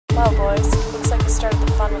Well, boys, looks like you started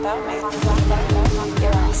the fun without me.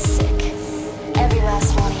 You're all sick. Every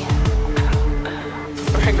last one of you.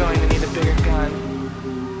 We're going to need a bigger gun.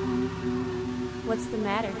 What's the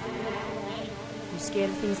matter? You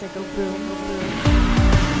scared of things that go boom, boom?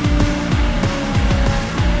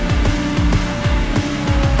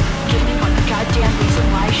 Give me one goddamn reason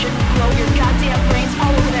why I shouldn't blow your goddamn brains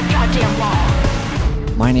all over that goddamn wall.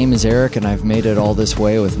 My name is Eric, and I've made it all this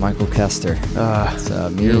way with Michael Kester. It's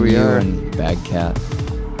me here and we you are. and Bad Cat.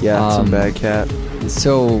 Yeah, some Bad Cat.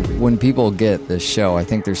 So when people get this show, I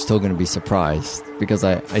think they're still going to be surprised because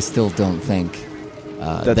I still don't think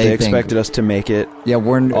That they expected us to make it. Yeah,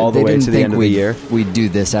 we're all the they way didn't to the think end of the year. We'd do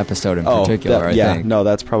this episode in particular. I think. No,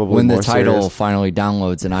 that's probably when more the title serious. finally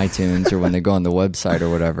downloads in iTunes or when they go on the website or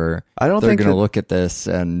whatever. I don't they're think going to that- look at this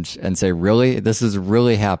and say, "Really, this is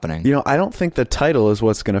really happening." You know, I don't think the title is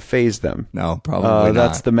what's going to phase them. No, probably not.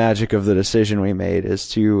 That's the magic of the decision we made, is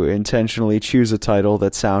to intentionally choose a title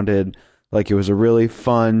that sounded like it was a really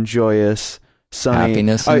fun, joyous, sunny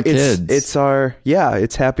Happiness and kids.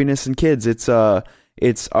 It's happiness and kids.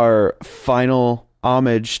 It's our final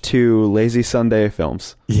homage to Lazy Sunday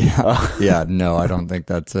films. Yeah, no, I don't think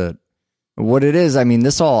that's it. What it is, I mean,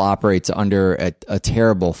 this all operates under a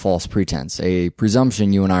terrible false pretense, a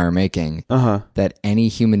presumption you and I are making that any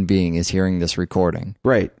human being is hearing this recording.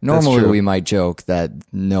 Right. Normally, that's true. we might joke that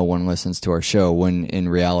no one listens to our show when in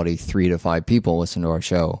reality, 3 to 5 people listen to our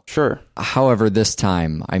show. Sure. However, this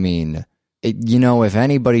time, I mean, if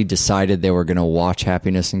anybody decided they were going to watch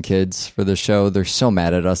Happiness and Kids for the show, they're so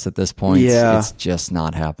mad at us at this point. Yeah. It's just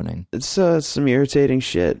not happening. It's some irritating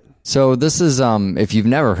shit. So this is, if you've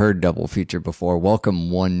never heard Double Feature before,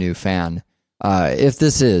 welcome one new fan. If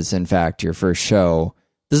this is, in fact, your first show,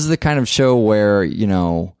 this is the kind of show where,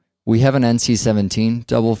 we have an NC-17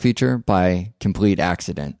 double feature by complete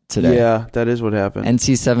accident today. Yeah, that is what happened.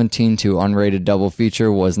 NC-17 to unrated double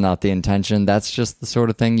feature was not the intention. That's just the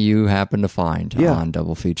sort of thing you happen to find on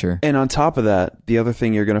double feature. And on top of that, the other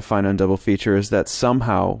thing you're going to find on Double Feature is that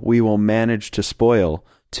somehow we will manage to spoil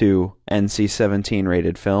 2 NC-17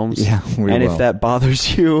 rated films. Yeah, we will. If that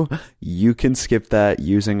bothers you, you can skip that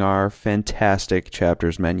using our fantastic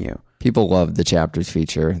chapters menu. People love the chapters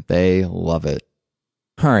feature. They love it.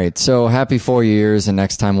 All right, so happy 4 years, and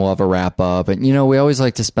next time we'll have a wrap up. And we always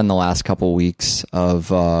like to spend the last couple weeks of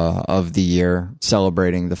the year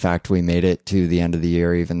celebrating the fact we made it to the end of the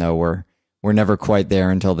year, even though we're never quite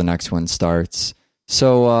there until the next one starts.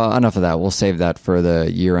 So enough of that. We'll save that for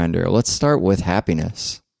the year ender. Let's start with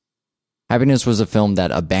Happiness. Happiness was a film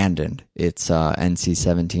that abandoned its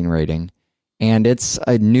NC-17 rating. And it's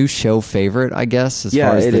a new show favorite, I guess, as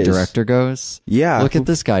far as the director goes. Yeah. Look at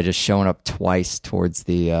this guy just showing up twice towards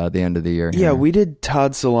the end of the year. Yeah, we did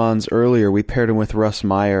Todd Solondz earlier. We paired him with Russ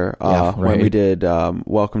Meyer when we did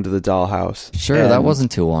Welcome to the Dollhouse. Sure, that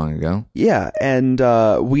wasn't too long ago. Yeah, and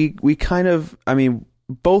we kind of,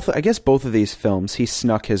 both of these films, he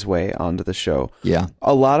snuck his way onto the show. Yeah.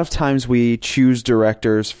 A lot of times we choose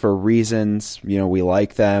directors for reasons, we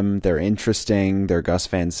like them, they're interesting, they're Gus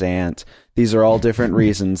Van Sant. These are all different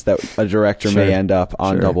reasons that a director may end up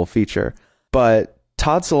on Double Feature. But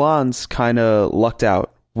Todd Solondz kind of lucked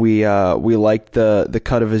out. We liked the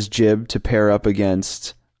cut of his jib to pair up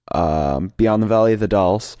against Beyond the Valley of the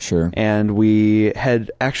Dolls. Sure. And we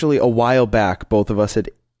had actually a while back, both of us had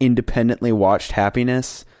independently watched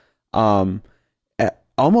Happiness,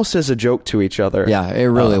 almost as a joke to each other. Yeah, it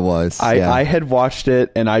really was. I had watched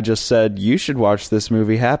it and I just said, you should watch this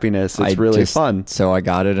movie Happiness. It's really fun. So I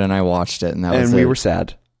got it and I watched it, and that was and we it. were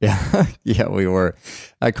sad. Yeah, yeah, we were.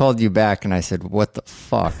 I called you back and I said, "What the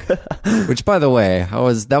fuck?" Which, by the way,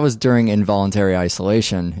 that was during involuntary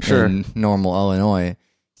isolation in Normal, Illinois.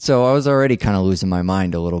 So I was already kind of losing my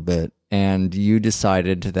mind a little bit, and you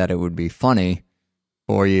decided that it would be funny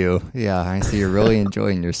for you. Yeah, I see you're really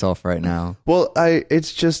enjoying yourself right now. Well,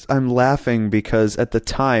 I'm laughing because at the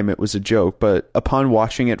time it was a joke, but upon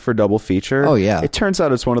watching it for Double Feature, it turns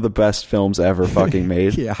out it's one of the best films ever fucking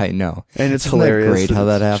made. Yeah, I know. And it's Isn't hilarious. That great how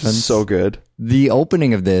that It's happens. just so good. The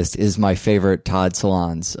opening of this is my favorite Todd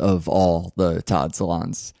Solondz of all the Todd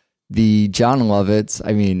Solondz. The John Lovitz,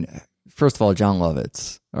 first of all, John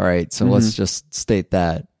Lovitz. All right, so let's just state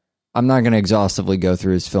that. I'm not going to exhaustively go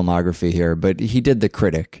through his filmography here, but he did The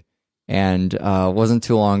Critic. And wasn't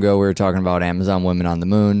too long ago we were talking about Amazon Women on the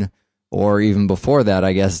Moon, or even before that,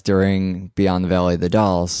 I guess, during Beyond the Valley of the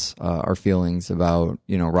Dolls, our feelings about,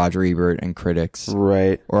 Roger Ebert and critics.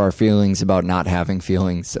 Right. Or our feelings about not having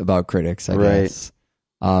feelings about critics, I guess.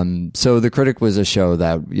 So The Critic was a show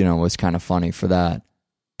that, was kind of funny for that.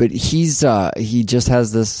 But he just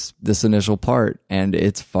has this initial part, and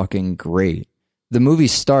it's fucking great. the movie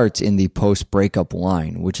starts in the post-breakup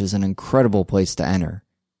line, which is an incredible place to enter.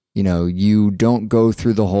 You know, you don't go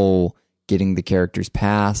through the whole getting the character's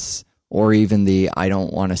pass or even the I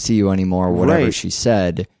don't want to see you anymore, whatever Right. she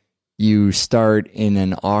said. You start in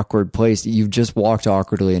an awkward place. You've just walked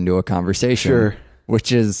awkwardly into a conversation. Sure.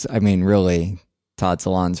 Which is, I mean, really, Todd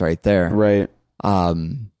Solondz right there. Right.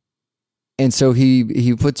 And so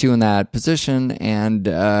he puts you in that position, and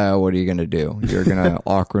what are you going to do? You're going to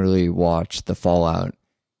awkwardly watch the fallout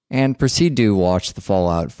and proceed to watch the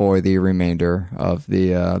fallout for the remainder of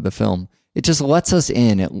the film. It just lets us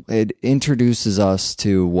in. It introduces us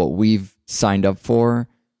to what we've signed up for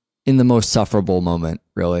in the most sufferable moment,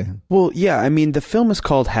 really. Well, yeah, I mean, the film is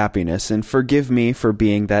called Happiness, and forgive me for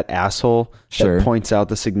being that asshole Sure. that points out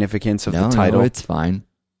the significance of No, the title. no, it's fine.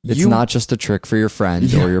 It's You- not just a trick for your friend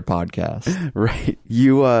or your podcast. Right.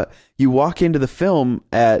 You walk into the film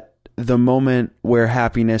at the moment where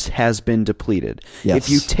happiness has been depleted. Yes. If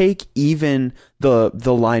you take even the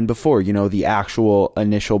line before, you know, the actual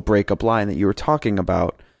initial breakup line that you were talking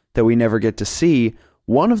about that we never get to see,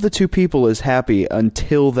 one of the two people is happy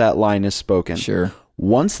until that line is spoken. Sure.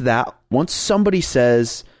 Once somebody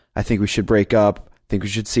says, I think we should break up, I think we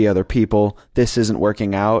should see other people, this isn't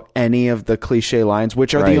working out, any of the cliche lines,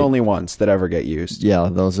 which are Right. the only ones that ever get used. Yeah,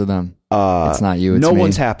 those are them. It's not you, it's no me.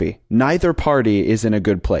 one's happy. Neither party is in a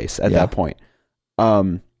good place at Yeah. that point.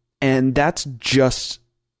 And that's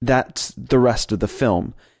the rest of the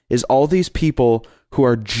film, is all these people who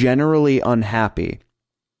are generally unhappy.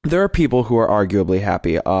 There are people who are arguably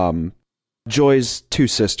happy. Joy's two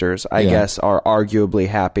sisters, I Yeah. guess, are arguably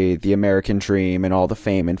happy, the American dream and all the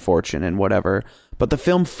fame and fortune and whatever. But the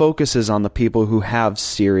film focuses on the people who have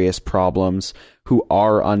serious problems, who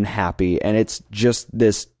are unhappy. And it's just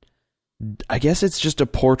this, I guess it's just a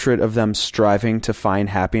portrait of them striving to find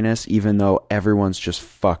happiness, even though everyone's just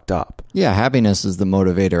fucked up. Yeah, happiness is the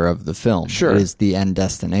motivator of the film. Sure. It is the end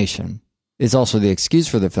destination. It's also the excuse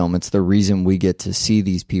for the film. It's the reason we get to see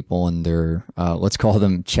these people and their, let's call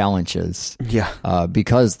them challenges, Yeah.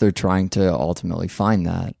 because they're trying to ultimately find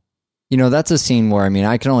that. You know, that's a scene where, I mean,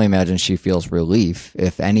 I can only imagine she feels relief,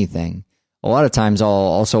 if anything. A lot of times I'll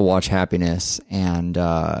also watch Happiness and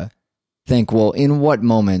think, well, in what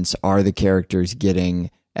moments are the characters getting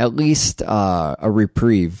at least a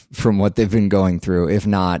reprieve from what they've been going through? If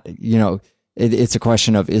not, you know, it's a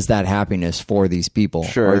question of, is that happiness for these people?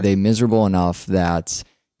 Sure. Are they miserable enough that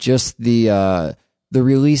just the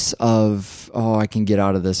release of, oh, I can get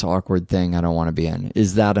out of this awkward thing I don't want to be in,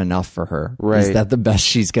 is that enough for her? Right. Is that the best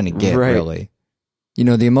she's going to get, Right. really? You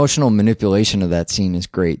know, the emotional manipulation of that scene is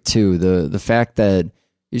great, too. The fact that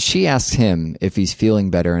she asks him if he's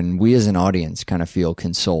feeling better, and we as an audience kind of feel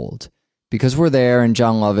consoled. Because we're there, and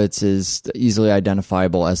John Lovitz is easily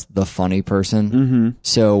identifiable as the funny person. Mm-hmm.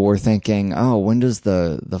 So we're thinking, oh, when does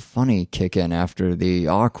the funny kick in after the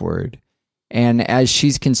awkward? And as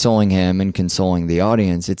she's consoling him and consoling the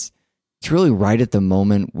audience, it's really right at the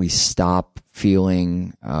moment we stop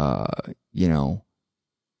feeling, you know,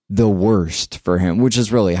 the worst for him, which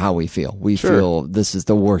is really how we feel. We Sure. feel this is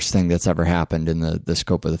the worst thing that's ever happened in the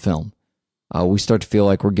scope of the film. We start to feel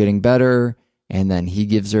like we're getting better, and then he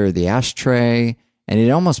gives her the ashtray, and it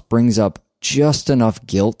almost brings up just enough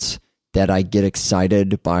guilt that I get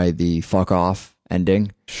excited by the fuck off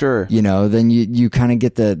ending. Sure. You know, then you kind of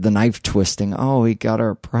get the knife twisting. Oh, he got her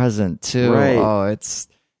a present too. Right. Oh,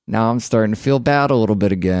 now I'm starting to feel bad a little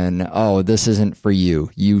bit again. Oh, this isn't for you.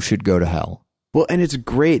 You should go to hell. Well, and it's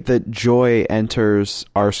great that Joy enters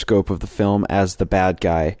our scope of the film as the bad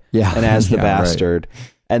guy. Yeah. And as the Yeah, right. bastard.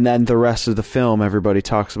 And then the rest of the film, everybody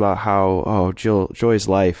talks about how, Joy's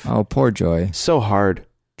life. Oh, poor Joy. So hard.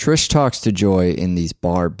 Trish talks to Joy in these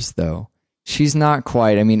barbs, though. She's not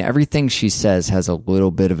quite, I mean, everything she says has a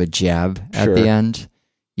little bit of a jab at Sure. the end.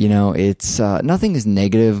 You know, it's, nothing is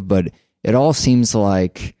negative, but it all seems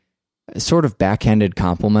like sort of backhanded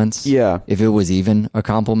compliments. Yeah. If it was even a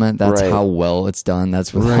compliment, that's Right. how well it's done.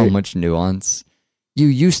 That's with how Right. much nuance. You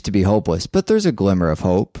used to be hopeless, but there's a glimmer of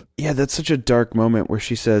hope. Yeah, that's such a dark moment where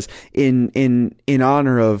she says, in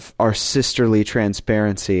honor of our sisterly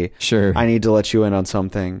transparency, Sure. I need to let you in on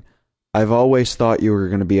something. I've always thought you were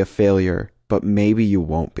going to be a failure, but maybe you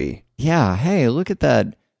won't be. Yeah, hey, look at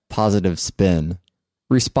that positive spin.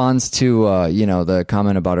 Responds to, you know, the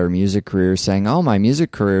comment about her music career saying, oh, my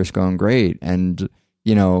music career is going great. And,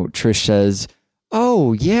 you know, Trish says,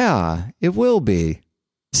 oh, yeah, it will be.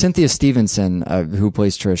 Cynthia Stevenson, who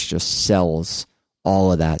plays Trish, just sells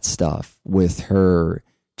all of that stuff with her,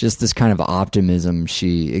 just this kind of optimism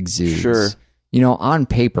she exudes. Sure. You know, on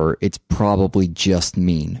paper, it's probably just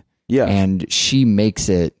mean. Yeah. And she makes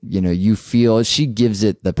it, you know, you feel she gives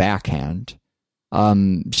it the backhand.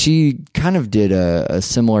 She kind of did a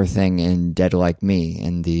similar thing in Dead Like Me,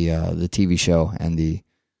 in the TV show, and the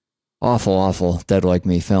awful Dead Like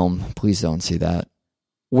Me film. Please don't see that.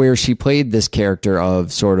 Where she played this character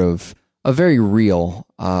of sort of a very real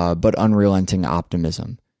but unrelenting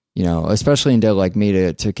optimism. You know, especially in Dead Like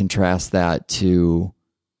Me, to contrast that to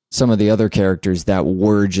some of the other characters that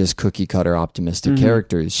were just cookie cutter optimistic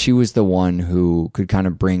characters. She was the one who could kind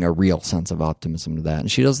of bring a real sense of optimism to that.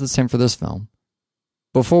 And she does the same for this film.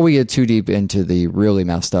 Before we get too deep into the really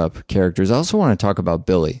messed up characters, I also want to talk about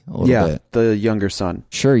Billy a little bit. The younger son.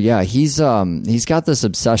 Sure, yeah. He's got this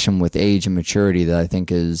obsession with age and maturity that I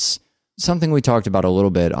think is something we talked about a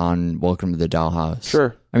little bit on Welcome to the Dollhouse.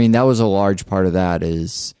 Sure. I mean, that was a large part of that,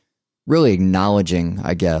 is really acknowledging,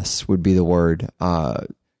 I guess, would be the word,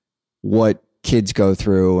 what kids go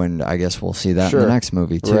through, and I guess we'll see that in the next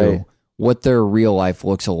movie too. Right. What their real life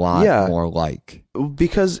looks a lot more like.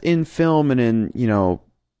 Because in film and in, you know,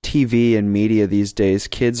 TV and media these days,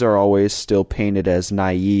 kids are always still painted as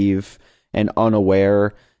naive and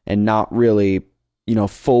unaware and not really, you know,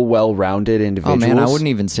 full, well-rounded individuals. Oh man, I wouldn't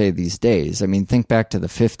even say these days. I mean, think back to the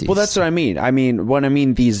 50s. Well, that's what I mean. When I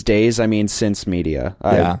mean these days, I mean since media.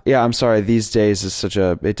 I'm sorry. These days is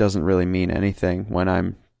it doesn't really mean anything when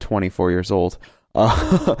I'm 24 years old.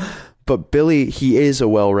 But Billy, he is a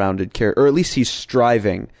well-rounded character, or at least he's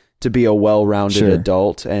striving to be a well-rounded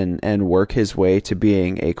adult and work his way to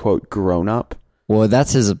being a, quote, grown-up. Well,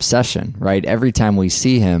 that's his obsession, right? Every time we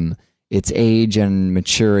see him, it's age and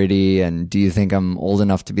maturity, and do you think I'm old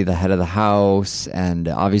enough to be the head of the house? And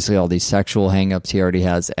obviously all these sexual hangups he already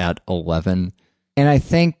has at 11. And I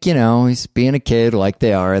think, you know, he's being a kid like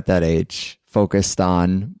they are at that age, focused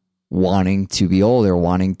on wanting to be older,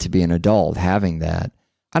 wanting to be an adult, having that.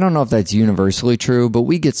 I don't know if that's universally true, but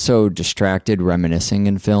we get so distracted reminiscing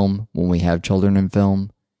in film when we have children in film.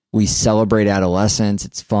 We celebrate adolescence.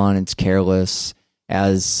 It's fun. It's careless.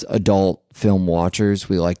 As adult film watchers,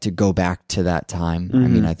 we like to go back to that time. I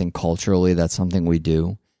mean, I think culturally that's something we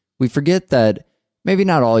do. We forget that maybe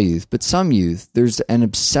not all youth, but some youth, there's an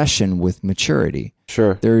obsession with maturity.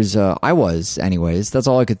 Sure. I was anyways. That's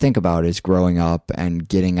all I could think about, is growing up and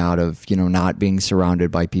getting out of, you know, not being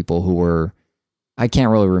surrounded by people who were, I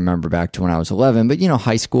can't really remember back to when I was 11, but, you know,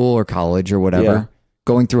 high school or college or whatever. Yeah.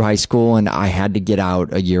 Going through high school, and I had to get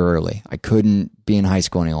out a year early. I couldn't be in high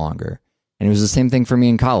school any longer. And it was the same thing for me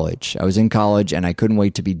in college. I was in college, and I couldn't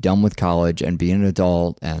wait to be done with college and be an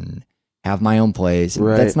adult and have my own place.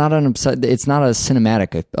 Right. That's not it's not a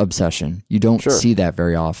cinematic obsession. You don't see that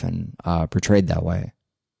very often portrayed that way.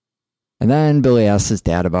 And then Billy asks his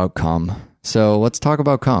dad about cum. So let's talk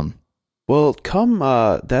about cum. Well, cum,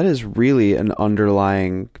 that is really an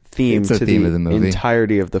underlying theme to the movie.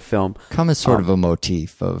 Entirety of the film. Cum is sort of a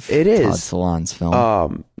motif of Todd Solondz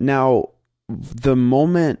film. Now, the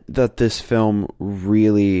moment that this film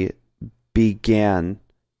really began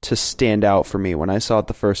to stand out for me when I saw it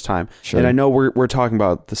the first time, and I know we're talking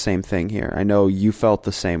about the same thing here. I know you felt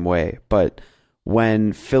the same way, but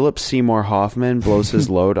when Philip Seymour Hoffman blows his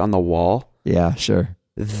load on the wall,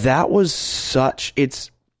 that was such...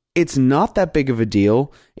 It's not that big of a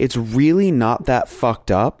deal. It's really not that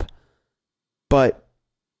fucked up, but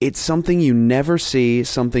it's something you never see,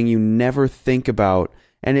 something you never think about,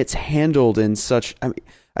 and it's handled in such...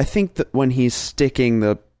 I think that when he's sticking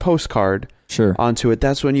the postcard onto it,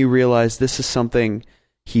 that's when you realize this is something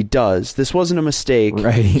he does. This wasn't a mistake.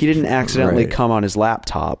 Right. He didn't accidentally come on his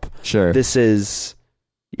laptop. This is,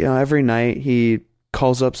 you know, every night he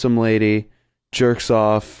calls up some lady, jerks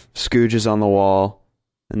off, scooges on the wall,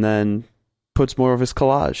 and then puts more of his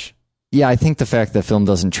collage. Yeah, I think the fact the film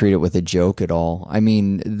doesn't treat it with a joke at all. I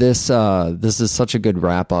mean, this is such a good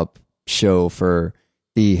wrap-up show for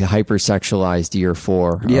the hypersexualized year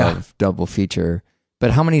 4 of Double Feature.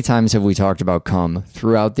 But how many times have we talked about cum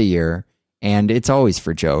throughout the year? And it's always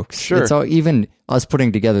for jokes. It's even us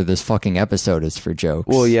putting together this fucking episode is for jokes.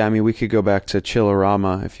 Well, yeah, I mean, we could go back to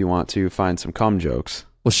Chillerama if you want to find some cum jokes.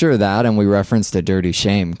 Well, sure, that, and we referenced A Dirty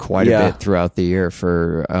Shame quite a bit throughout the year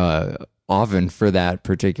for often for that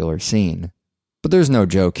particular scene. But there's no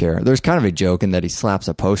joke here. There's kind of a joke in that he slaps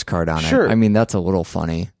a postcard on it. I mean, that's a little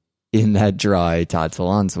funny in that dry Todd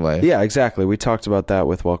Solondz way. Yeah, exactly. We talked about that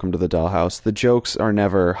with Welcome to the Dollhouse. The jokes are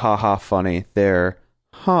never ha-ha funny. They're,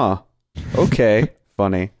 okay,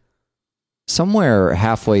 funny. Somewhere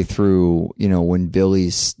halfway through, you know, when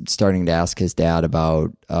Billy's starting to ask his dad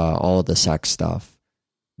about all of the sex stuff,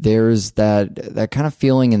 there's that kind of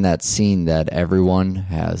feeling in that scene that everyone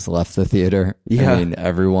has left the theater. Yeah. I mean,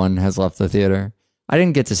 everyone has left the theater. I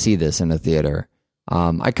didn't get to see this in a theater.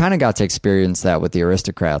 I kind of got to experience that with The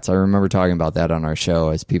Aristocrats. I remember talking about that on our show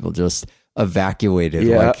as people just evacuated,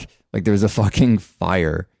 Yeah. like there was a fucking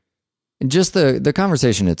fire. And just the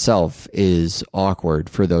conversation itself is awkward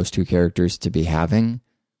for those two characters to be having.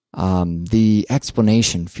 The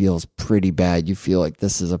explanation feels pretty bad. You feel like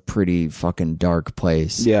this is a pretty fucking dark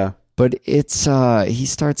place. Yeah. But it's he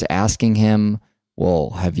starts asking him,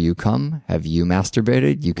 well, have you come? Have you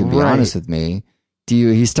masturbated? You can be Right. honest with me.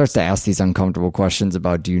 He starts to ask these uncomfortable questions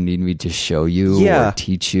about, do you need me to show you Yeah. or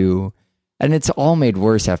teach you? And it's all made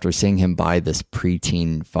worse after seeing him buy this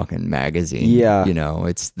preteen fucking magazine. Yeah. You know,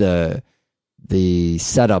 it's the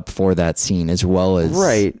setup for that scene as well as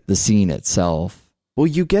Right. the scene itself. Well,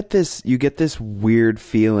 you get this weird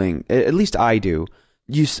feeling. At least I do.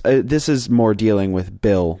 This is more dealing with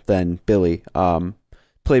Bill than Billy.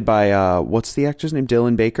 Played by what's the actor's name?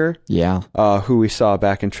 Dylan Baker. Yeah. Who we saw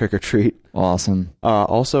back in Trick or Treat. Awesome.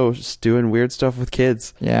 Also just doing weird stuff with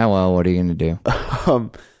kids. Yeah, well, what are you going to do?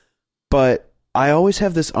 But I always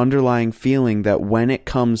have this underlying feeling that when it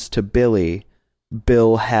comes to Billy,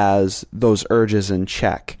 Bill has those urges in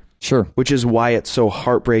check. Sure. Which is why it's so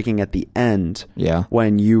heartbreaking at the end. Yeah.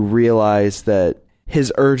 When you realize that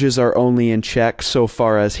his urges are only in check so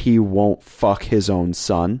far as he won't fuck his own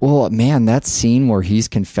son. Well, man, that scene where he's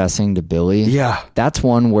confessing to Billy. Yeah. That's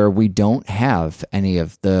one where we don't have any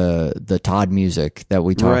of the Todd music that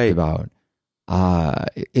we talked Right. about.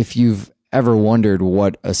 If you've ever wondered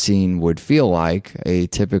what a scene would feel like, a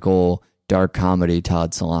typical dark comedy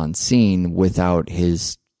Todd Solondz scene without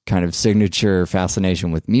his kind of signature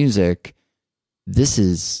fascination with music, this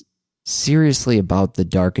is seriously about the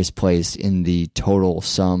darkest place in the total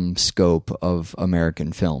sum scope of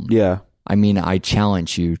American film. Yeah. I mean, I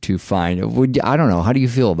challenge you to find. I don't know. How do you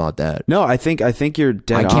feel about that? No, I think you're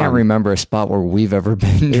dead on. I can't remember a spot where we've ever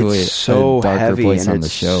been to It's a so darker heavy place and on it's the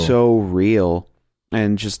show. so real,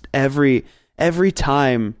 and just every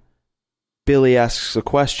time Billy asks a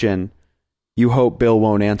question, you hope Bill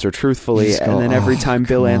won't answer truthfully, You just and go, then every "Oh, time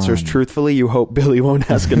Bill come answers on." truthfully, you hope Billy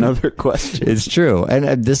won't ask another question. It's true,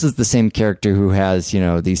 and this is the same character who has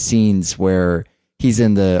these scenes where he's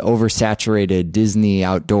in the oversaturated Disney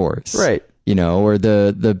outdoors, Right. Or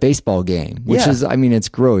the baseball game, which Yeah. is, I mean, it's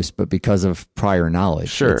gross, but because of prior knowledge,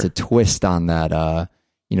 Sure. it's a twist on that,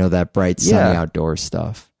 that bright sunny Yeah. outdoor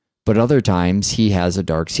stuff. But other times he has a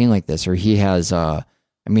dark scene like this, or he has,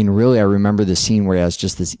 really, I remember the scene where he has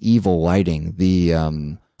just this evil lighting. The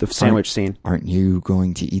sandwich scene. Aren't you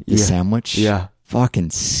going to eat the Yeah. sandwich? Yeah. Fucking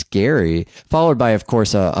scary. Followed by, of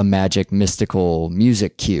course, a magic, mystical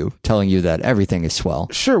music cue telling you that everything is swell.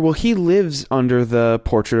 Sure. Well, he lives under the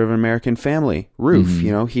Portrait of an American Family roof.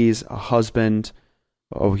 Mm-hmm. He's a husband.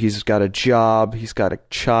 Oh, he's got a job. He's got a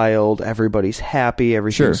child. Everybody's happy.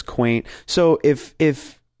 Everything's Sure. quaint. So if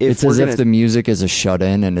It's we're as gonna, if the music is a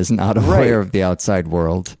shut-in and is not aware of the outside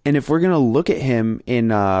world. and if we're gonna look at him in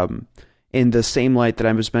the same light that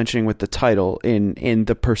I was mentioning with the title, in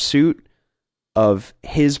the pursuit of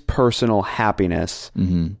his personal happiness,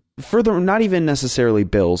 further, not even necessarily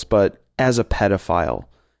Bill's, but as a pedophile.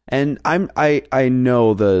 And I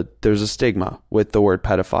know there's a stigma with the word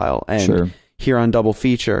pedophile, and Sure. here on Double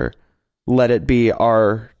Feature, let it be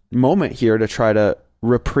our moment here to try to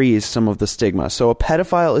reprise some of the stigma. So a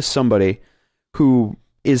pedophile is somebody who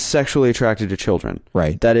is sexually attracted to children.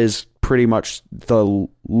 Right. That is pretty much the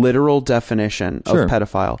literal definition Sure. of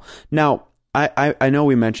pedophile. Now, I know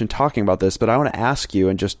we mentioned talking about this, but I want to ask you,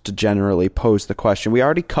 and just to generally pose the question. We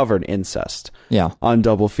already covered incest Yeah. on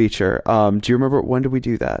Double Feature. Do you remember, when did we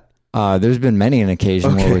do that? There's been many an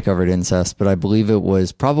occasion Okay. where we covered incest, but I believe it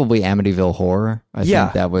was probably Amityville Horror. I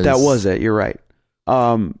think that was it. You're right.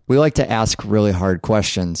 We like to ask really hard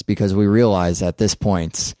questions because we realize at this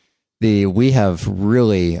point we have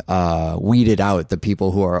really weeded out the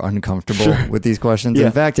people who are uncomfortable with these questions. Yeah.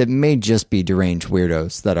 In fact, it may just be deranged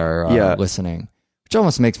weirdos that are listening, which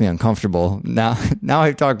almost makes me uncomfortable. Now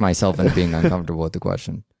I've talked myself into being uncomfortable with the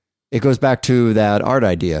question. It goes back to that art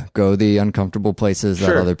idea. Go the uncomfortable places that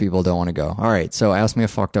Sure. other people don't want to go. All right, so ask me a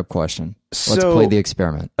fucked up question. Let's So- play the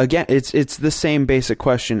experiment. Again, it's the same basic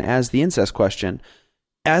question as the incest question.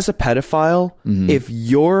 As a pedophile, if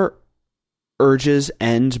your urges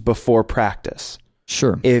end before practice,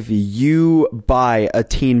 Sure. if you buy a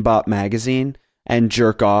Teen Bop magazine and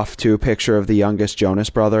jerk off to a picture of the youngest Jonas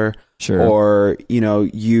brother, Sure. or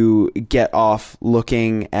you get off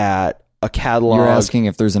looking at a catalog. You're asking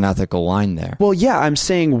if there's an ethical line there. Well, yeah, I'm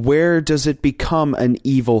saying, where does it become an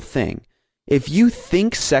evil thing? If you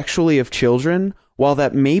think sexually of children, while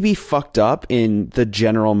that may be fucked up in the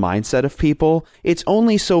general mindset of people, it's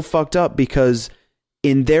only so fucked up because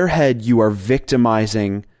in their head you are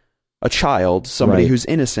victimizing a child, somebody Right. who's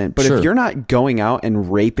innocent. But Sure. if you're not going out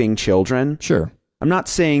and raping children, Sure. I'm not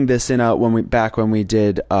saying this in a when we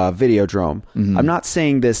did Videodrome. Mm-hmm. I'm not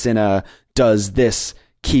saying this in a does this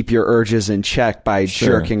keep your urges in check by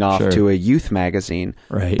jerking off to a youth magazine.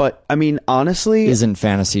 Right. But I mean, honestly, isn't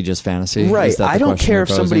fantasy just fantasy? Right. Is that the I don't question care you're if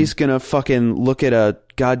posing? somebody's going to fucking look at a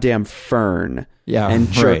goddamn fern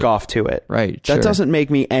and jerk off to it. Right. That doesn't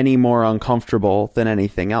make me any more uncomfortable than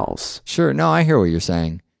anything else. Sure. No, I hear what you're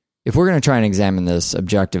saying. If we're going to try and examine this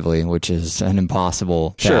objectively, which is an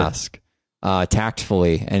impossible task,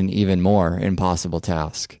 tactfully an even more impossible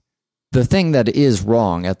task, the thing that is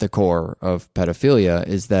wrong at the core of pedophilia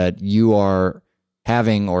is that you are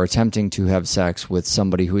having or attempting to have sex with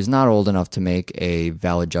somebody who is not old enough to make a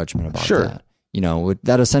valid judgment about that. You know,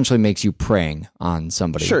 that essentially makes you preying on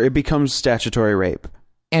somebody. Sure, it becomes statutory rape.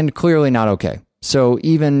 And clearly not okay. So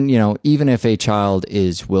even if a child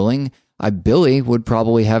is willing, Billy would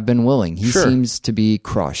probably have been willing. He seems to be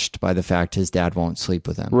crushed by the fact his dad won't sleep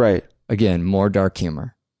with him. Right. Again, more dark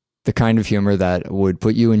humor. The kind of humor that would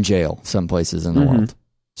put you in jail some places in the world.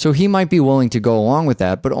 So he might be willing to go along with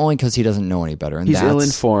that, but only because he doesn't know any better. And he's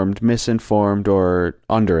ill-informed, misinformed, or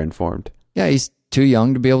underinformed. Yeah, he's too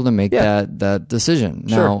young to be able to make that decision.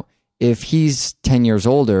 Now, if he's 10 years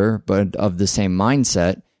older, but of the same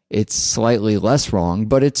mindset, it's slightly less wrong,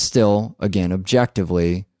 but it's still, again,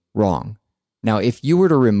 objectively wrong. Now, if you were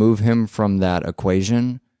to remove him from that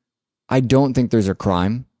equation, I don't think there's a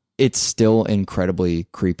crime. It's still incredibly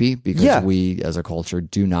creepy because we as a culture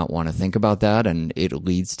do not want to think about that, and it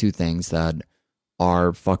leads to things that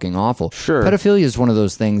are fucking awful. Sure. Pedophilia is one of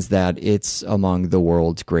those things that it's among the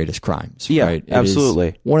world's greatest crimes. Yeah, right? absolutely.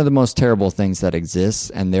 It is one of the most terrible things that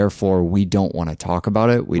exists, and therefore we don't want to talk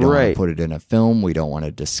about it. We don't want to put it in a film. We don't want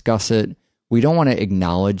to discuss it. We don't want to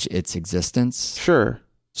acknowledge its existence. Sure.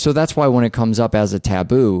 So that's why when it comes up as a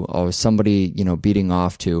taboo of somebody, beating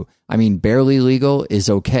off to, barely legal is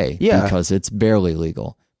okay because it's barely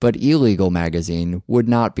legal. But illegal magazine would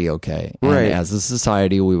not be okay. And as a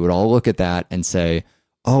society, we would all look at that and say,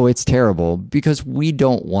 oh, it's terrible, because we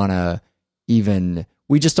don't want to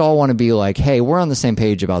we just all want to be like, hey, we're on the same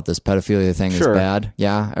page about this pedophilia thing is bad.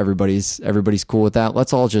 Yeah, everybody's cool with that.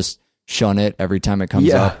 Let's all just shun it every time it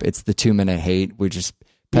comes up. It's the 2-minute hate. We just,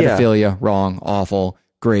 pedophilia, wrong, awful.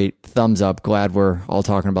 Great, thumbs up, glad we're all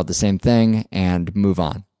talking about the same thing, and move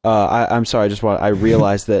on. I'm sorry, I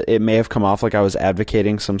realized that it may have come off like I was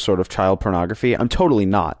advocating some sort of child pornography. I'm totally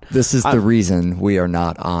not. This is the reason we are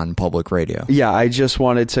not on public radio. Yeah, I just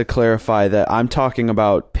wanted to clarify that I'm talking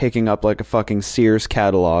about picking up like a fucking Sears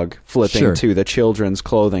catalog, flipping to the children's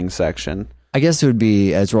clothing section. I guess it would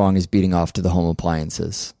be as wrong as beating off to the home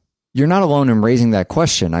appliances. You're not alone in raising that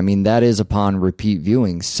question. That is, upon repeat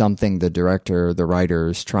viewing, something the director, the writer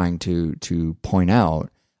is trying to point out.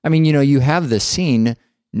 You have this scene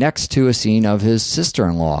next to a scene of his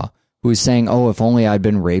sister-in-law who's saying, oh, if only I'd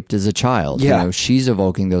been raped as a child. Yeah. She's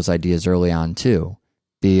evoking those ideas early on, too.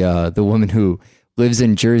 The woman who lives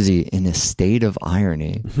in Jersey in a state of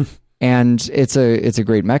irony. And it's a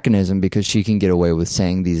great mechanism because she can get away with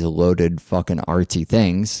saying these loaded fucking artsy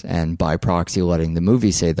things and by proxy letting the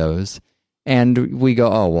movie say those. And we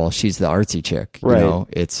go, oh, well, she's the artsy chick.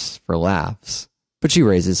 It's for laughs. But she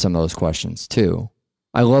raises some of those questions too.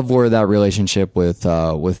 I love where that relationship with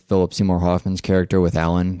Philip Seymour Hoffman's character with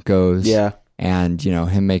Alan goes. Yeah. And,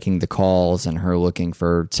 him making the calls and her looking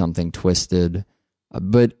for something twisted.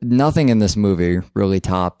 But nothing in this movie really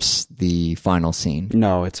tops the final scene.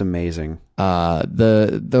 No, it's amazing.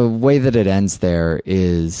 The way that it ends there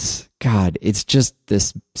is, God, it's just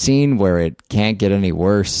this scene where it can't get any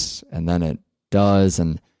worse, and then it does,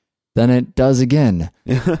 and then it does again.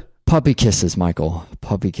 Puppy kisses, Michael.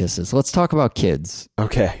 Puppy kisses. Let's talk about Kids.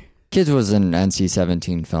 Okay. Kids was an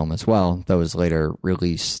NC-17 film as well that was later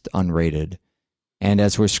released unrated. And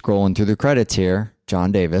as we're scrolling through the credits here,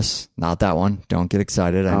 John Davis, not that one. Don't get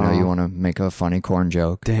excited. I know you want to make a funny corn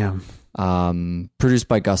joke. Damn. Produced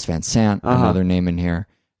by Gus Van Sant, another name in here.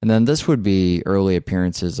 And then this would be early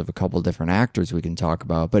appearances of a couple different actors we can talk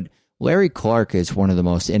about. But Larry Clark is one of the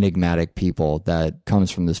most enigmatic people that comes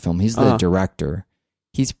from this film. He's the director.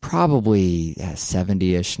 He's probably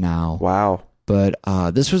 70-ish now. Wow. But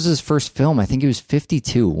this was his first film. I think he was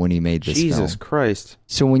 52 when he made this film. Jesus Christ.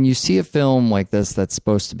 So when you see a film like this that's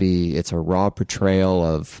supposed to be, it's a raw portrayal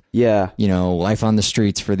of, life on the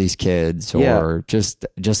streets for these kids or just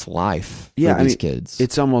life for these kids.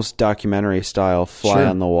 It's almost documentary style, fly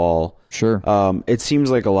on the wall. Sure. It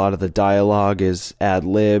seems like a lot of the dialogue is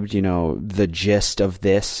ad-libbed, the gist of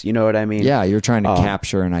this, you know what I mean? Yeah, you're trying to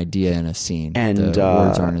capture an idea in a scene. And the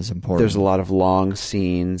words aren't as important. There's a lot of long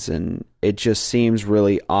scenes, and it just seems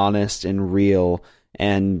really honest and real.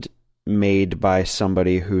 And made by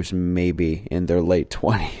somebody who's maybe in their late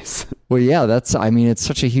 20s. Well, yeah, it's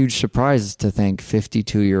such a huge surprise to think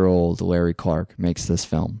 52-year-old Larry Clark makes this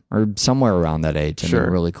film, or somewhere around that age. Sure.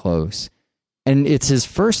 Really close. And it's his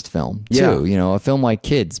first film, too. Yeah. You know, a film like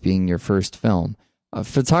Kids being your first film.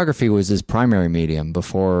 Photography was his primary medium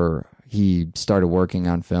before he started working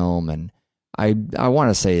on film, and I want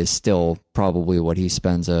to say is still probably what he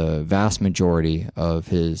spends a vast majority of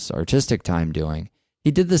his artistic time doing.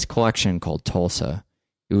 He did this collection called Tulsa.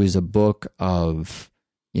 It was a book of,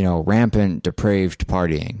 you know, rampant, depraved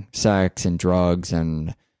partying, sex and drugs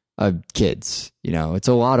and kids. You know, it's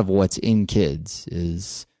a lot of what's in Kids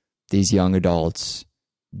is these young adults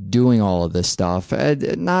doing all of this stuff,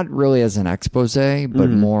 not really as an expose, but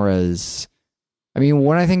more as, I mean,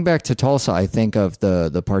 when I think back to Tulsa, I think of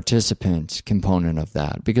the participant component of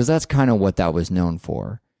that, because that's kind of what that was known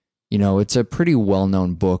for. You know, it's a pretty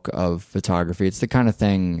well-known book of photography. It's the kind of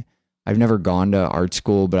thing, I've never gone to art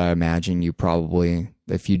school, but I imagine you probably,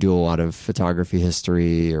 if you do a lot of photography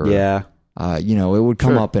history or, you know, it would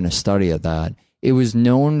come up in a study of that. It was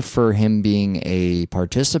known for him being a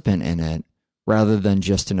participant in it rather than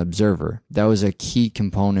just an observer. That was a key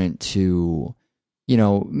component to, you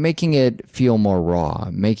know, making it feel more raw,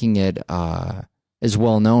 making it as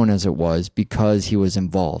well known as it was because he was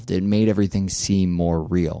involved. It made everything seem more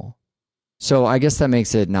real. So I guess that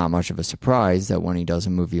makes it not much of a surprise that when he does a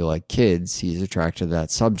movie like Kids, he's attracted to that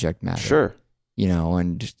subject matter. Sure. You know,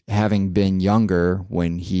 and having been younger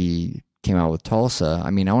when he came out with Tulsa, I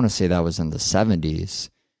mean, I want to say that was in the 70s.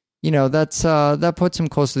 You know, that puts him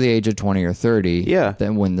close to the age of 20 or 30. Yeah.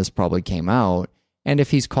 Than when this probably came out. And if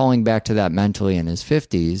he's calling back to that mentally in his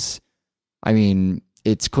 50s, I mean,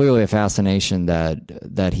 it's clearly a fascination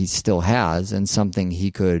that he still has and something he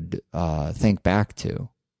could think back to.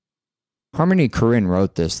 Harmony Korine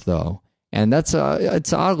wrote this, though, and it's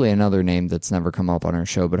oddly another name that's never come up on our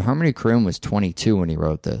show, but Harmony Korine was 22 when he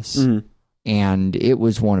wrote this, and it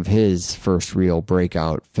was one of his first real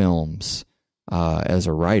breakout films as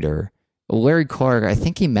a writer. Larry Clark, I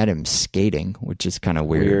think he met him skating, which is kind of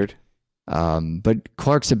weird. But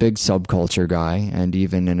Clark's a big subculture guy, and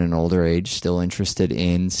even in an older age, still interested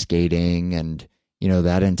in skating and, you know,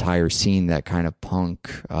 that entire scene, that kind of punk,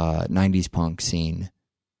 90s punk scene.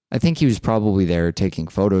 I think he was probably there taking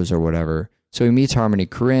photos or whatever. So he meets Harmony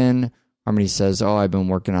Korine. Harmony says, "Oh, I've been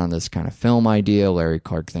working on this kind of film idea." Larry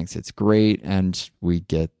Clark thinks it's great, and we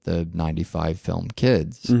get the 95 film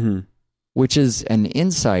Kids, which is an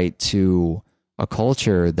insight to a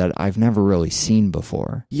culture that I've never really seen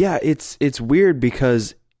before. Yeah, it's weird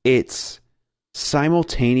because it's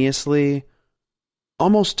simultaneously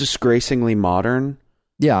almost disgracingly modern.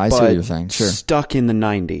 Yeah, I see what you're saying. Sure. Stuck in the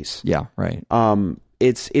 90s. Yeah, right.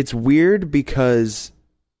 It's weird because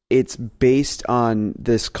it's based on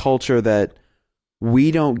this culture that we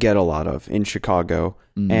don't get a lot of in Chicago,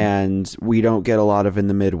 and we don't get a lot of in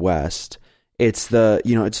the Midwest. It's the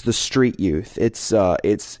street youth. It's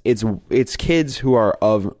kids who are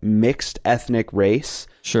of mixed ethnic race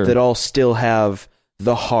that all still have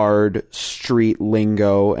the hard street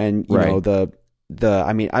lingo and you know the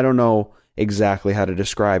I mean, I don't know exactly how to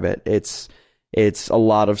describe it. It's a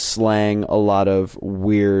lot of slang, a lot of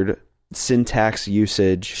weird syntax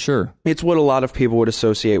usage. Sure. It's what a lot of people would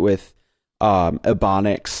associate with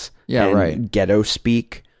Ebonics and ghetto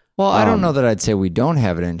speak. Well, I don't know that I'd say we don't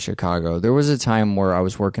have it in Chicago. There was a time where I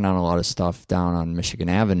was working on a lot of stuff down on Michigan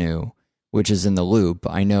Avenue, which is in the Loop.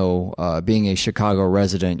 I know, being a Chicago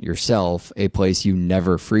resident yourself, a place you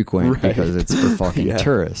never frequent because it's for fucking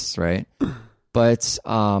tourists, right? But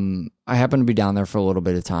I happened to be down there for a little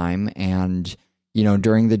bit of time, and you know,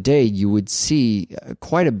 during the day you would see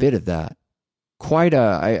quite a bit of that.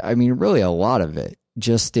 I mean, really a lot of it,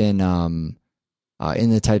 just in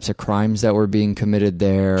the types of crimes that were being committed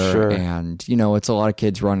there. Sure. And, you know, it's a lot of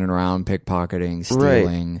kids running around, pickpocketing,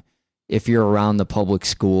 stealing. Right. If you're around the public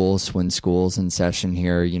schools, when school's in session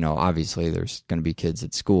here, you know, obviously there's going to be kids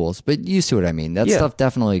at schools, but you see what I mean. That stuff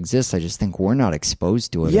definitely exists. I just think we're not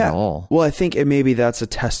exposed to it at all. Well, I think maybe that's a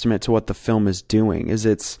testament to what the film is doing, is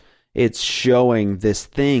it's showing this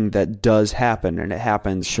thing that does happen, and it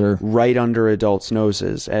happens right under adults'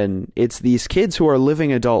 noses. And it's these kids who are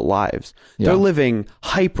living adult lives. Yeah. They're living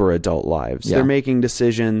hyper adult lives. Yeah. They're making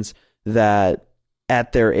decisions that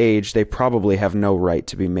at their age they probably have no right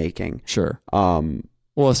to be making. Sure.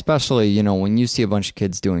 Well, especially, you know, when you see a bunch of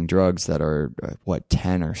kids doing drugs that are,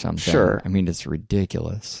 10 or something. Sure. I mean, it's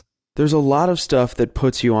ridiculous. There's a lot of stuff that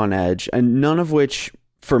puts you on edge, and none of which,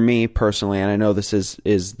 for me personally, and I know this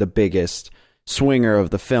is the biggest swinger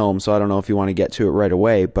of the film, so I don't know if you want to get to it right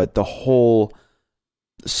away, but the whole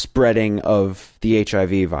spreading of the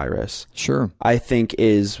HIV virus, Sure. I think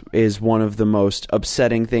is one of the most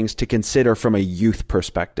upsetting things to consider from a youth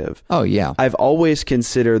perspective. Oh, yeah. I've always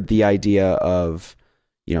considered the idea of,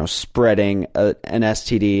 spreading an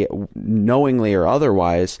STD knowingly or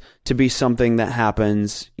otherwise to be something that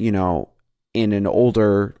happens, in an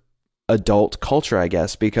older adult culture, I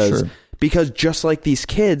guess, because just like these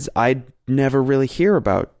kids, I'd never really hear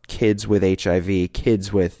about kids with HIV,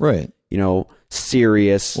 kids with, right.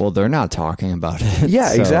 Serious. Well, they're not talking about it. Yeah,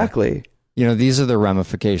 So, exactly. these are the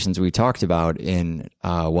ramifications we talked about in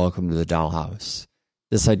Welcome to the Dollhouse.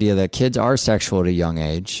 This idea that kids are sexual at a young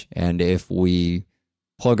age, and if we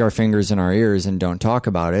plug our fingers in our ears and don't talk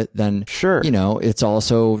about it, then Sure. It's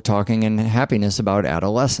also talking in happiness about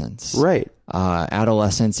adolescence. Right.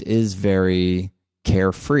 Adolescence is very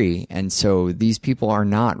carefree, and so these people are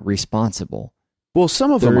not responsible. Well,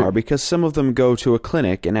 some of them They're- are, because some of them go to a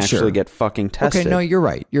clinic and actually Sure. get fucking tested. Okay, no, you're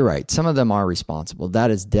right. You're right. Some of them are responsible.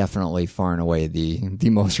 That is definitely far and away the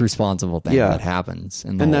most responsible thing Yeah. that happens.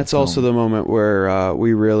 In the And whole that's also film. the moment where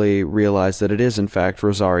we really realize that it is, in fact,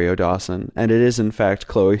 Rosario Dawson, and it is, in fact,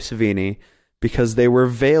 Chloe Sevigny, because they were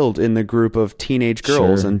veiled in the group of teenage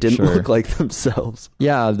girls Sure, and didn't sure. look like themselves.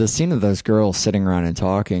 Yeah, the scene of those girls sitting around and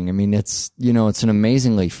talking. I mean, it's an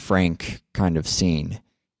amazingly frank kind of scene.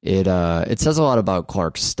 It says a lot about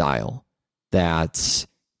Clark's style. That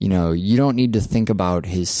you don't need to think about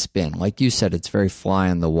his spin. Like you said, it's very fly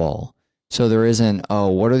on the wall. So there isn't,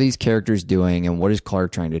 what are these characters doing, and what is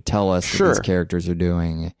Clark trying to tell us Sure. that these characters are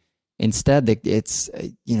doing? Instead, it's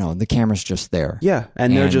the camera's just there. Yeah,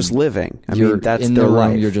 and they're And just living. I You're mean, that's in their the room.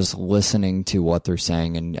 life. You're just listening to what they're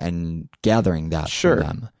saying and gathering that Sure. from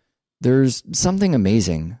them. There's something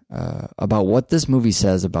amazing about what this movie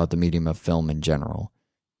says about the medium of film in general.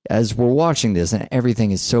 As we're watching this, and everything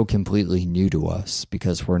is so completely new to us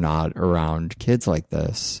because we're not around kids like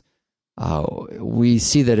this, we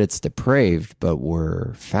see that it's depraved, but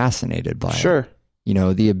we're fascinated by it. Sure.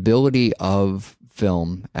 The ability of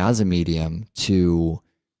film as a medium to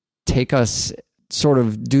take us, sort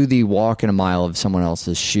of do the walk in a mile of someone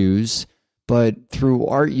else's shoes, but through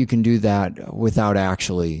art you can do that without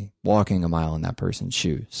actually walking a mile in that person's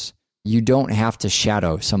shoes. You don't have to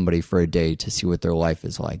shadow somebody for a day to see what their life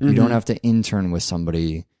is like. You don't have to intern with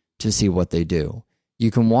somebody to see what they do. You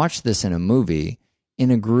can watch this in a movie in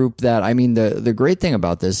a group that, I mean, the great thing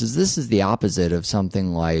about this is the opposite of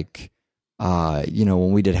something like,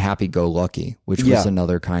 when we did Happy Go Lucky, which was Yeah.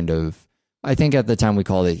 another kind of, I think at the time we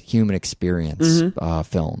called it human experience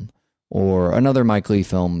film, or another Mike Leigh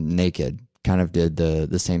film, Naked, kind of did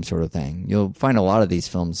the same sort of thing. You'll find a lot of these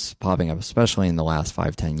films popping up, especially in the last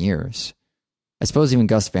 5-10 years. I suppose even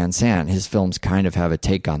Gus Van Sant, his films kind of have a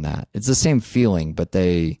take on that. It's the same feeling, but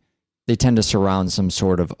they tend to surround some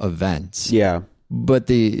sort of event. Yeah. But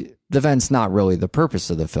the event's not really the purpose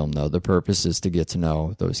of the film, though. The purpose is to get to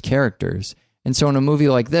know those characters. And so in a movie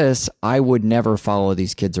like this, I would never follow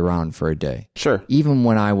these kids around for a day. Sure. Even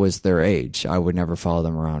when I was their age, I would never follow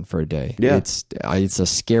them around for a day. Yeah. It's a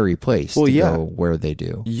scary place to go where they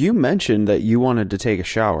do. You mentioned that you wanted to take a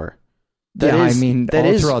shower. That is- I mean, that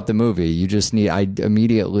all is- throughout the movie, I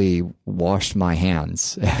immediately washed my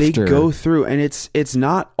hands after. They go through, and it's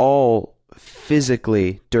not all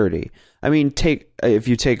physically dirty. I mean, if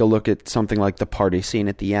you take a look at something like the party scene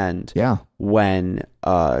at the end, Yeah. when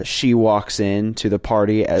she walks into the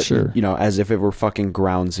party, Sure. as if it were fucking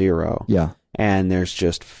ground zero, Yeah. and there's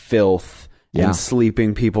just filth Yeah. and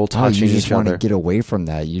sleeping people Oh, touching you just each want other. to get away from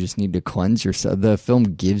that. You just need to cleanse yourself. The film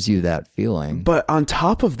gives you that feeling. But on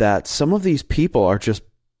top of that, some of these people are just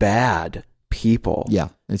bad people. Yeah,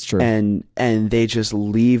 it's true. And they just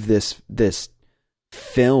leave this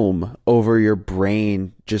film over your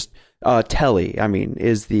brain. Just Telly, I mean,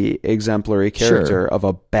 is the exemplary character Sure. of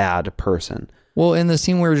a bad person. Well, in the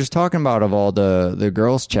scene we were just talking about of all the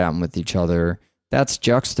girls chatting with each other, that's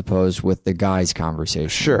juxtaposed with the guys' conversation.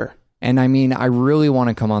 Sure. And I mean, I really want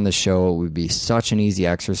to come on the show. It would be such an easy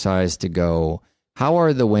exercise to go, how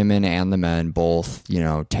are the women and the men both,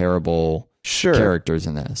 terrible Sure. characters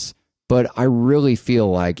in this? But I really feel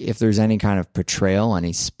like if there's any kind of portrayal,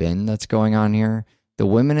 any spin that's going on here, the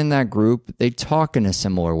women in that group, they talk in a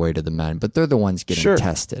similar way to the men, but they're the ones getting Sure.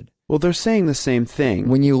 tested. Well, they're saying the same thing.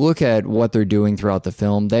 When you look at what they're doing throughout the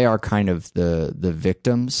film, they are kind of the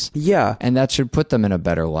victims. Yeah. And that should put them in a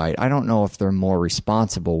better light. I don't know if they're more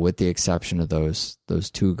responsible, with the exception of those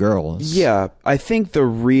two girls. Yeah. I think the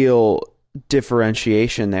real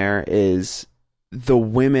differentiation there is the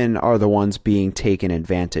women are the ones being taken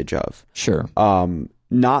advantage of. Sure.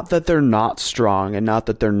 Not that they're not strong and not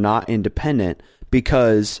that they're not independent,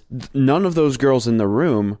 because none of those girls in the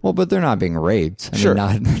room. Well, but they're not being raped. I Sure.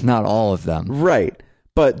 mean, not all of them. Right.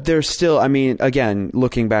 But they're still, I mean, again,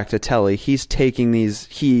 looking back to Telly, he's taking these,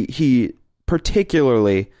 he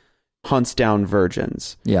particularly hunts down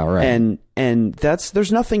virgins. Yeah, right. And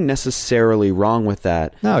there's nothing necessarily wrong with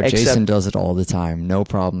that. No, Jason does it all the time. No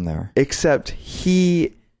problem there. Except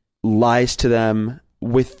he lies to them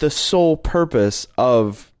with the sole purpose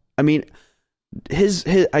of, I mean, his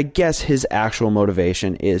I guess his actual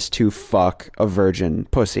motivation is to fuck a virgin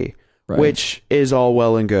pussy, Right. which is all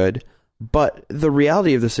well and good. But the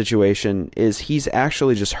reality of the situation is he's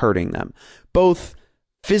actually just hurting them, both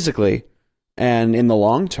physically and in the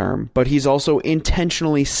long term, but he's also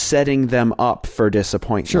intentionally setting them up for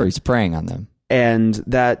disappointment. Sure, he's preying on them. And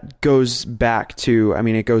that goes back to, I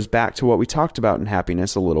mean, it goes back to what we talked about in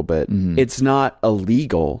Happiness a little bit. Mhm. It's not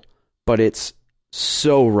illegal, but it's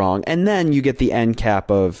so wrong. And then you get the end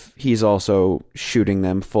cap of he's also shooting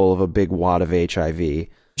them full of a big wad of HIV.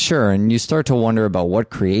 Sure, and you start to wonder about what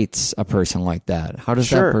creates a person like that. How does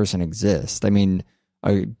Sure. that person exist? I mean,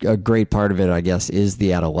 a great part of it, I guess, is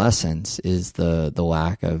the adolescence, is the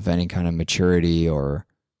lack of any kind of maturity or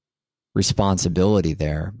responsibility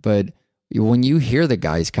there. But when you hear the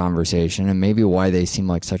guys' conversation, and maybe why they seem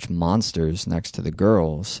like such monsters next to the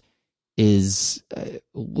girls, is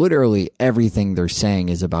literally everything they're saying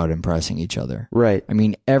is about impressing each other. Right. I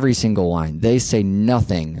mean, every single line. They say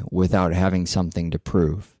nothing without having something to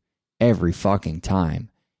prove every fucking time.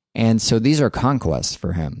 And so these are conquests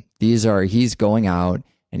for him. He's going out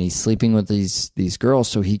and he's sleeping with these girls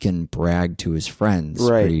so he can brag to his friends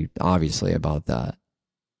Right. pretty obviously about that.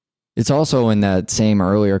 It's also in that same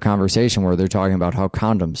earlier conversation where they're talking about how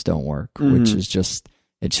condoms don't work, which is just,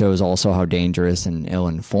 it shows also how dangerous and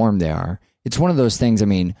ill-informed they are. It's one of those things, I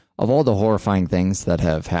mean, of all the horrifying things that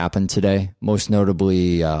have happened today, most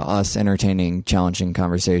notably us entertaining, challenging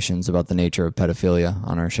conversations about the nature of pedophilia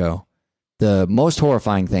on our show, the most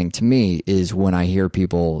horrifying thing to me is when I hear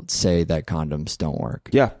people say that condoms don't work.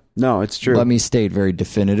 Yeah. No, it's true. Let me state very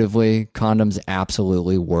definitively, condoms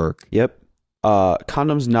absolutely work. Yep.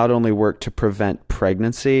 Condoms not only work to prevent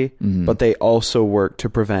pregnancy, but they also work to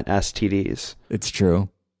prevent STDs. It's true.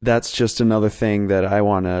 That's just another thing that I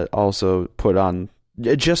want to also put on,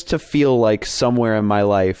 just to feel like somewhere in my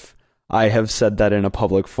life I have said that in a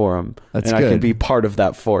public forum. That's and I can good. be part of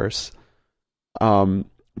that force.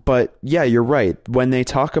 But yeah, you're right. When they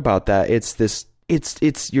talk about that,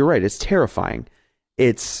 you're right. It's terrifying.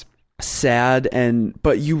 It's sad,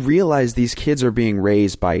 but you realize these kids are being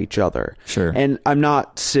raised by each other. Sure. And I'm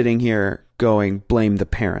not sitting here going, blame the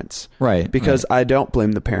parents. Right. Because I don't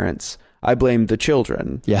blame the parents. I blame the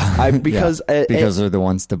children. Yeah. Because because they're the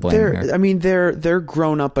ones to blame here. I mean, they're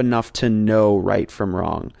grown up enough to know right from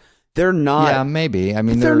wrong. They're not. Yeah, maybe. I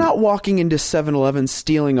mean, They're not walking into 7-Eleven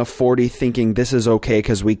stealing a 40 thinking this is okay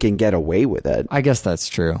because we can get away with it. I guess that's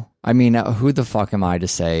true. I mean, who the fuck am I to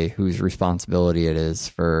say whose responsibility it is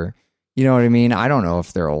for, you know what I mean? I don't know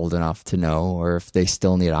if they're old enough to know or if they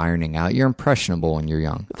still need ironing out. You're impressionable when you're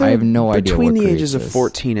young. I have no idea Between what the ages of creates this.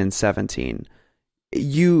 14 and 17,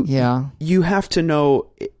 you have to know,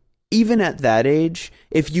 even at that age,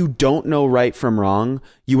 if you don't know right from wrong,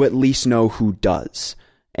 you at least know who does.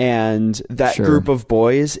 And that Sure. group of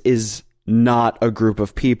boys is not a group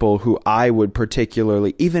of people who I would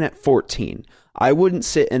particularly, even at 14, I wouldn't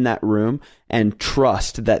sit in that room and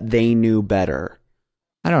trust that they knew better.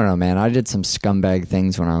 I don't know, man. I did some scumbag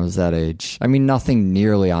things when I was that age. I mean, nothing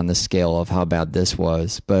nearly on the scale of how bad this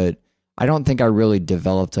was, but I don't think I really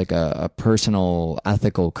developed like a personal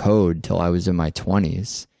ethical code till I was in my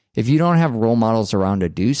 20s. If you don't have role models around to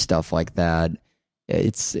do stuff like that,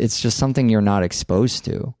 it's just something you're not exposed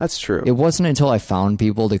to. That's true. It wasn't until I found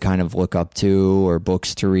people to kind of look up to or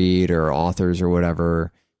books to read or authors or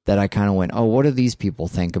whatever that I kind of went, oh, what do these people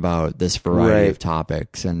think about this variety of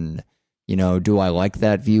topics? And, you know, do I like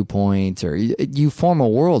that viewpoint? Or you form a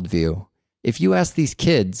worldview. If you ask these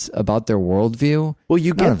kids about their worldview, Well,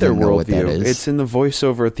 you none get of their them know what that worldview. is. It's in the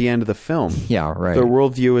voiceover at the end of the film. Yeah, right. Their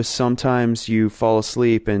worldview is sometimes you fall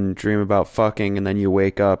asleep and dream about fucking, and then you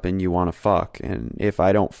wake up and you want to fuck. And if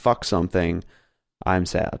I don't fuck something, I'm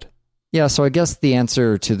sad. Yeah, so I guess the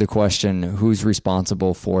answer to the question, who's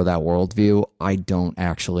responsible for that worldview, I don't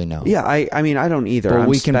actually know. Yeah, I mean, I don't either. But I'm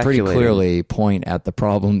we can pretty speculating. clearly point at the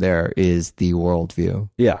problem there is the worldview.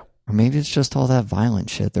 Yeah. Or maybe it's just all that violent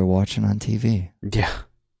shit they're watching on TV. Yeah.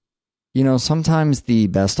 You know, sometimes the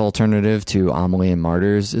best alternative to Amelie and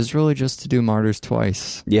Martyrs is really just to do Martyrs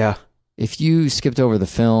twice. Yeah. If you skipped over the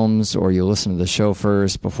films or you listen to the show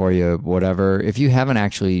first before you whatever, if you haven't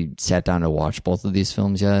actually sat down to watch both of these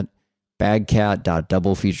films yet,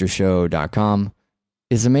 bagcat.doublefeatureshow.com.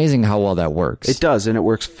 It's amazing how well that works. It does, and it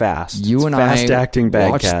works fast. You it's and fast I acting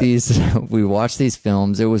bad watched cat. we watched these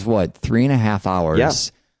films. It was 3.5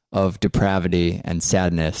 hours of depravity and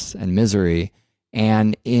sadness and misery.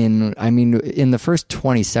 And in the first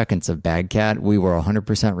 20 seconds of Bad Cat, we were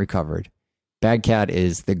 100% recovered. Bad Cat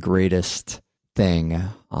is the greatest thing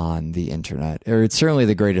on the internet, or it's certainly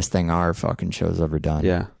the greatest thing our fucking show's ever done.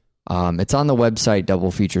 Yeah. It's on the website,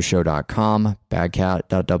 doublefeatureshow.com,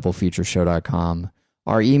 badcat.doublefeatureshow.com.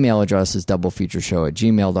 Our email address is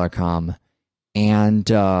doublefeatureshow@gmail.com.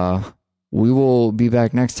 And we will be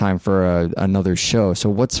back next time for another show. So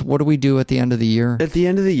what do we do at the end of the year? At the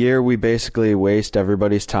end of the year, we basically waste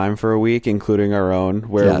everybody's time for a week, including our own,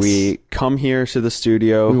 where we come here to the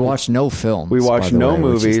studio. We watch no films. We watch no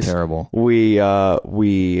movies. Which is terrible. We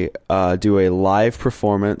do a live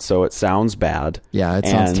performance, so it sounds bad. Yeah, it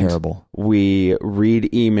sounds terrible. We read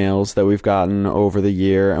emails that we've gotten over the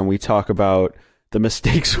year, and we talk about the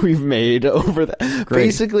mistakes we've made over that. Great.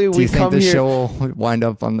 Basically, do you think the here. show will wind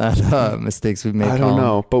up on that mistakes we've made? I don't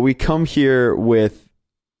know, but we come here with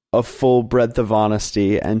a full breadth of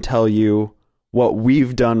honesty and tell you what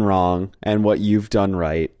we've done wrong and what you've done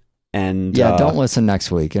right. And don't listen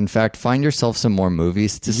next week. In fact, find yourself some more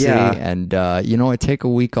movies to see, and take a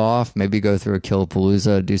week off. Maybe go through a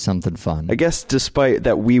Killapalooza, do something fun. I guess, despite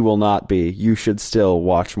that, we will not be. You should still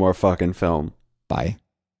watch more fucking film. Bye.